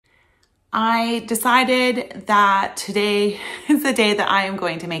I decided that today is the day that I am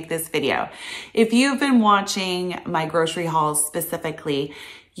going to make this video. If you've been watching my grocery hauls specifically,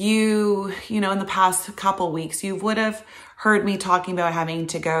 you know, in the past couple weeks, you would have heard me talking about having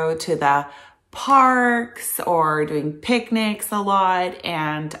to go to the parks or doing picnics a lot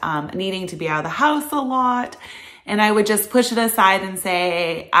and needing to be out of the house a lot. And I would just push it aside and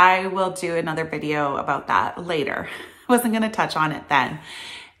say, I will do another video about that later. I wasn't going to touch on it then.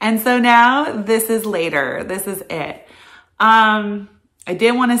 And so now this is later. This is it. I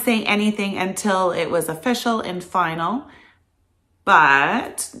didn't want to say anything until it was official and final,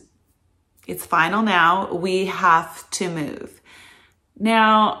 but it's final now. We have to move.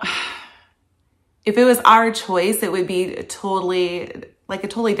 Now, if it was our choice, it would be a totally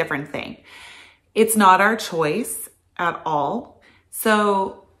different thing. It's not our choice at all.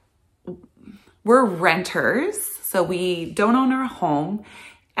 So we're renters, so we don't own our home.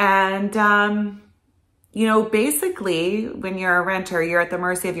 And, you know, basically when you're a renter, you're at the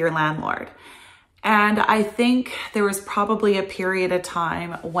mercy of your landlord. And I think there was probably a period of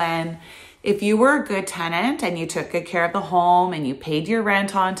time when if you were a good tenant and you took good care of the home and you paid your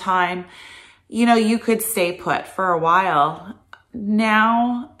rent on time, you know, you could stay put for a while.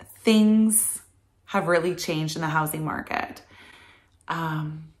 Now things have really changed in the housing market.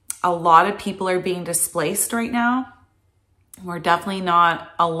 A lot of people are being displaced right now. We're definitely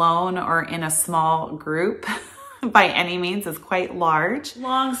not alone or in a small group by any means. It's quite large.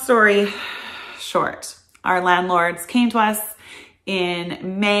 Long story short, our landlords came to us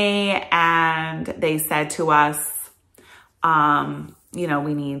in May and they said to us, you know,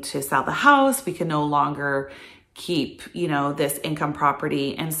 we need to sell the house. We can no longer keep, you know, this income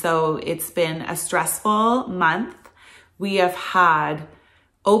property. And so it's been a stressful month. We have had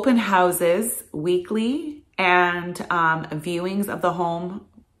open houses weekly and viewings of the home,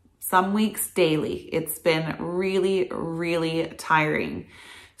 some weeks daily. It's been really, really tiring.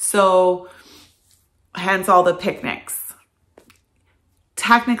 So hence all the picnics.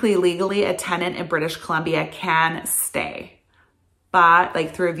 Technically, legally, a tenant in British Columbia can stay, but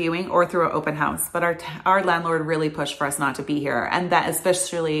like through a viewing or through an open house. But our landlord really pushed for us not to be here, and that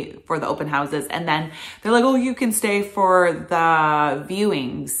especially for the open houses. And then they're like, oh, you can stay for the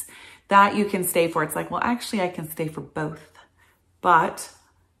viewings. That you can stay for. It's like, well, actually I can stay for both, but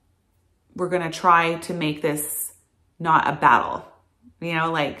we're going to try to make this not a battle, you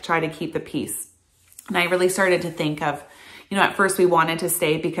know, like try to keep the peace. And I really started to think of, you know, at first we wanted to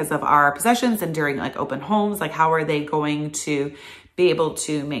stay because of our possessions and during like open homes, like how are they going to be able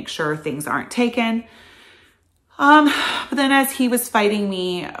to make sure things aren't taken? But then as he was fighting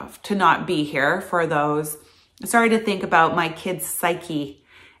me to not be here for those, I started to think about my kids' psyche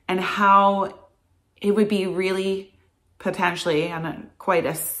and how it would be really potentially, and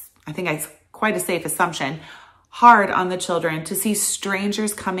I think it's quite a safe assumption, hard on the children to see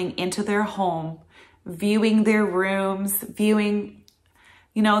strangers coming into their home, viewing their rooms, viewing,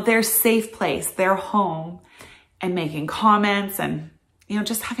 you know, their safe place, their home, and making comments and, you know,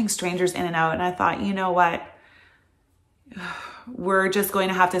 just having strangers in and out. And I thought, you know what, we're just going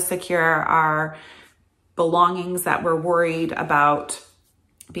to have to secure our belongings that we're worried about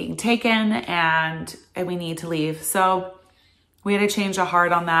being taken, and we need to leave. So we had to change a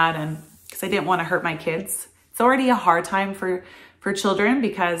heart on that, and because I didn't want to hurt my kids. It's already a hard time for children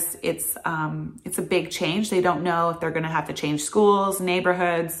because it's a big change. They don't know if they're going to have to change schools,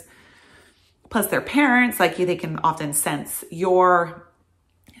 neighborhoods, plus their parents, like they can often sense your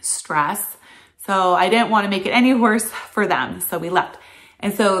stress. So I didn't want to make it any worse for them. So we left.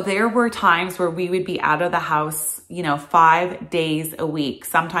 And so there were times where we would be out of the house, you know, 5 days a week,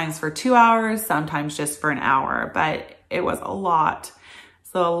 sometimes for 2 hours, sometimes just for an hour, but it was a lot.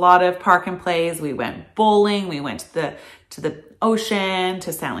 So a lot of park and plays. We went bowling. We went to the ocean,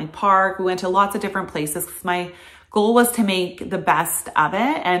 to Stanley Park. We went to lots of different places because my goal was to make the best of it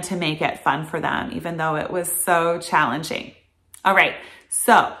and to make it fun for them, even though it was so challenging. All right.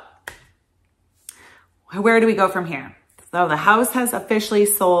 So where do we go from here? So the house has officially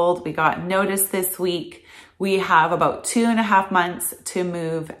sold. We got notice this week. We have about 2.5 months to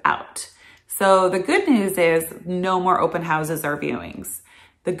move out. So the good news is no more open houses or viewings.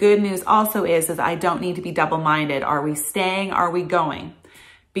 The good news also is I don't need to be double-minded. Are we staying? Are we going?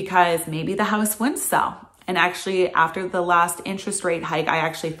 Because maybe the house wouldn't sell. And actually after the last interest rate hike, I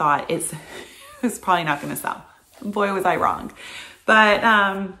actually thought it's probably not going to sell. Boy, was I wrong.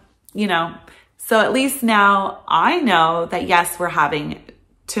 But, you know, so at least now I know that yes, we're having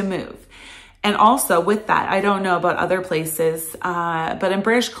to move. And also with that, I don't know about other places, but in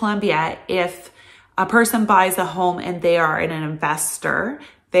British Columbia, if a person buys a home and they are an investor,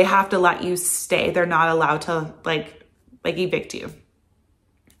 They have to let you stay. They're not allowed to like evict you.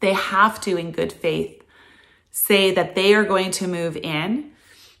 They have to, in good faith, say that they are going to move in.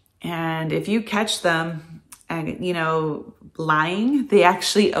 And if you catch them, and you know, lying, they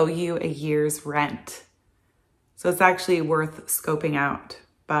actually owe you a year's rent. So it's actually worth scoping out.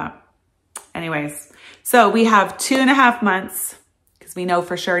 But anyways, so we have 2.5 months because we know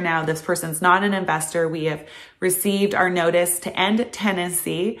for sure now this person's not an investor. We have received our notice to end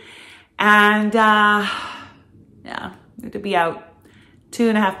tenancy, and yeah, to be out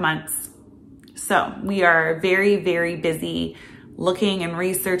 2.5 months. So we are very, very busy looking and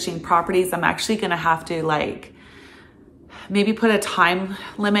researching properties. I'm actually going to have to like maybe put a time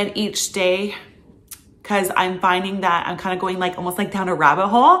limit each day, because I'm finding that I'm kind of going like almost like down a rabbit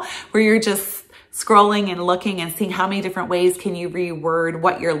hole where you're just scrolling and looking and seeing how many different ways can you reword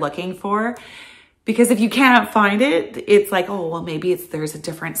what you're looking for. Because if you can't find it, it's like, oh, well, maybe there's a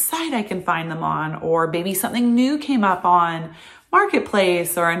different site I can find them on, or maybe something new came up on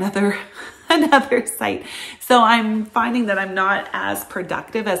Marketplace or another site. So I'm finding that I'm not as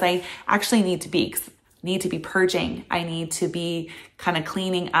productive as I actually need to be. Need to be purging. I need to be kind of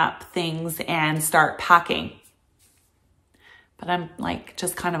cleaning up things and start packing. But I'm like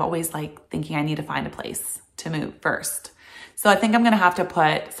just kind of always like thinking I need to find a place to move first. So I think I'm going to have to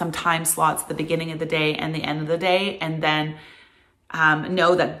put some time slots at the beginning of the day and the end of the day, and then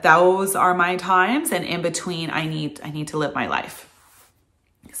know that those are my times, and in between I need to live my life.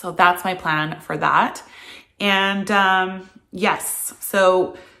 So that's my plan for that. And yes,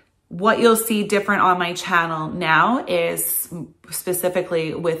 so what you'll see different on my channel now is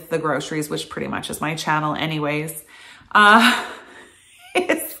specifically with the groceries, which pretty much is my channel anyways. I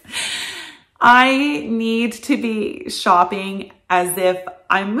need to be shopping as if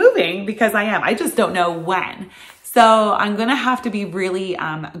I'm moving, because I am. I just don't know when. So I'm going to have to be really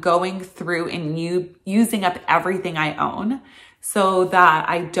going through and using up everything I own, so that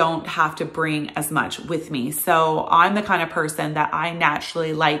I don't have to bring as much with me. So I'm the kind of person that I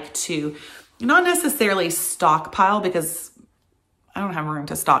naturally like to not necessarily stockpile, because I don't have room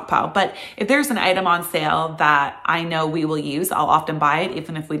to stockpile, but if there's an item on sale that I know we will use, I'll often buy it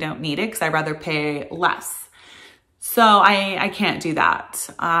even if we don't need it, because I'd rather pay less. So I can't do that.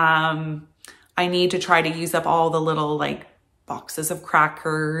 I need to try to use up all the little like boxes of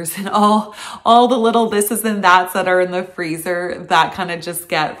crackers and all the little thises and that's that are in the freezer that kind of just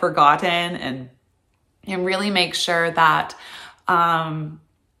get forgotten, and really make sure that,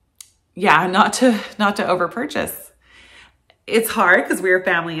 yeah, not to over purchase. It's hard because we're a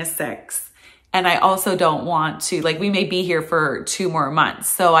family of 6, and I also don't want to, like, we may be here for 2 more months.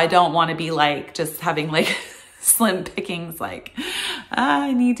 So I don't want to be like just having like slim pickings, like,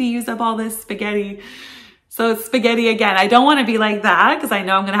 I need to use up all this spaghetti. So it's spaghetti again. I don't want to be like that, because I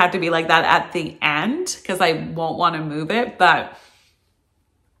know I'm going to have to be like that at the end, because I won't want to move it, but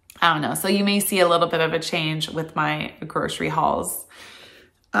I don't know. So you may see a little bit of a change with my grocery hauls.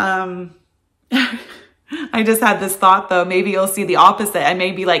 I just had this thought though, maybe you'll see the opposite. I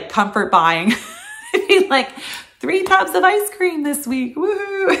may be like comfort buying, be like 3 tubs of ice cream this week.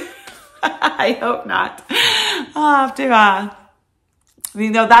 Woohoo! I hope not. I'll have to, you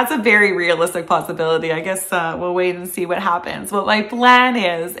know, that's a very realistic possibility. I guess we'll wait and see what happens. What my plan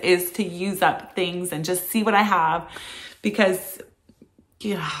is to use up things and just see what I have, because,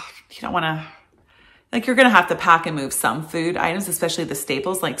 you know, you don't want to, like, you're going to have to pack and move some food items, especially the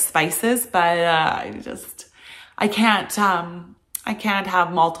staples like spices. But I can't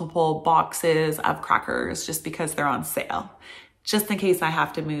have multiple boxes of crackers just because they're on sale, just in case I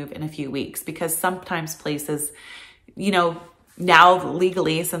have to move in a few weeks, because sometimes places, you know, now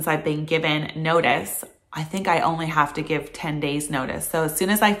legally, since I've been given notice, I think I only have to give 10 days notice. So as soon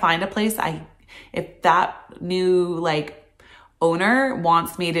as I find a place, if that new like owner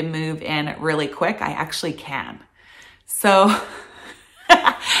wants me to move in really quick, I actually can. So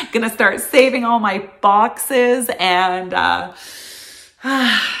I'm gonna start saving all my boxes and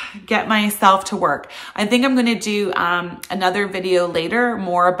get myself to work. I think I'm gonna do another video later,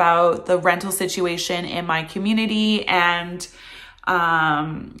 more about the rental situation in my community and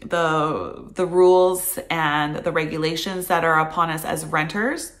the rules and the regulations that are upon us as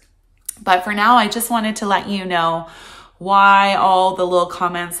renters. But for now, I just wanted to let you know why all the little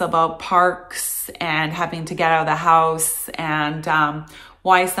comments about parks and having to get out of the house, and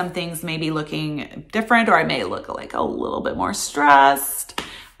why some things may be looking different, or I may look like a little bit more stressed,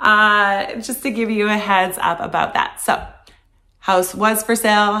 just to give you a heads up about that. So house was for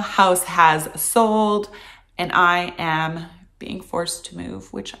sale, house has sold, and I am being forced to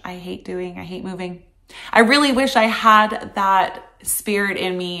move, which I hate doing. I hate moving. I really wish I had that spirit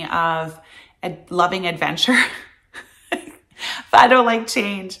in me of loving adventure. But I don't like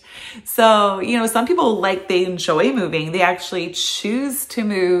change. So, you know, some people they enjoy moving. They actually choose to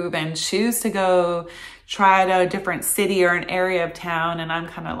move and choose to go try out a different city or an area of town. And I'm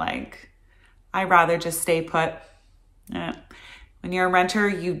kind of like, I'd rather just stay put. Yeah. When you're a renter,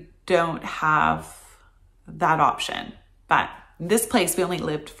 you don't have that option. But this place, we only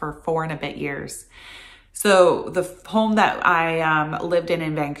lived for 4 and a bit years. So the home that I lived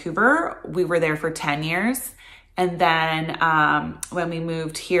in Vancouver, we were there for 10 years. And then when we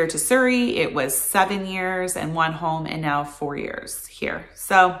moved here to Surrey, it was 7 years and 1 home, and now 4 years here.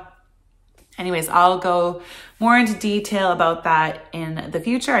 So anyways, I'll go more into detail about that in the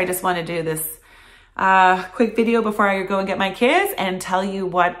future. I just want to do this quick video before I go and get my kids and tell you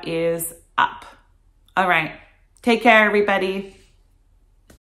what is up. All right. Take care, everybody.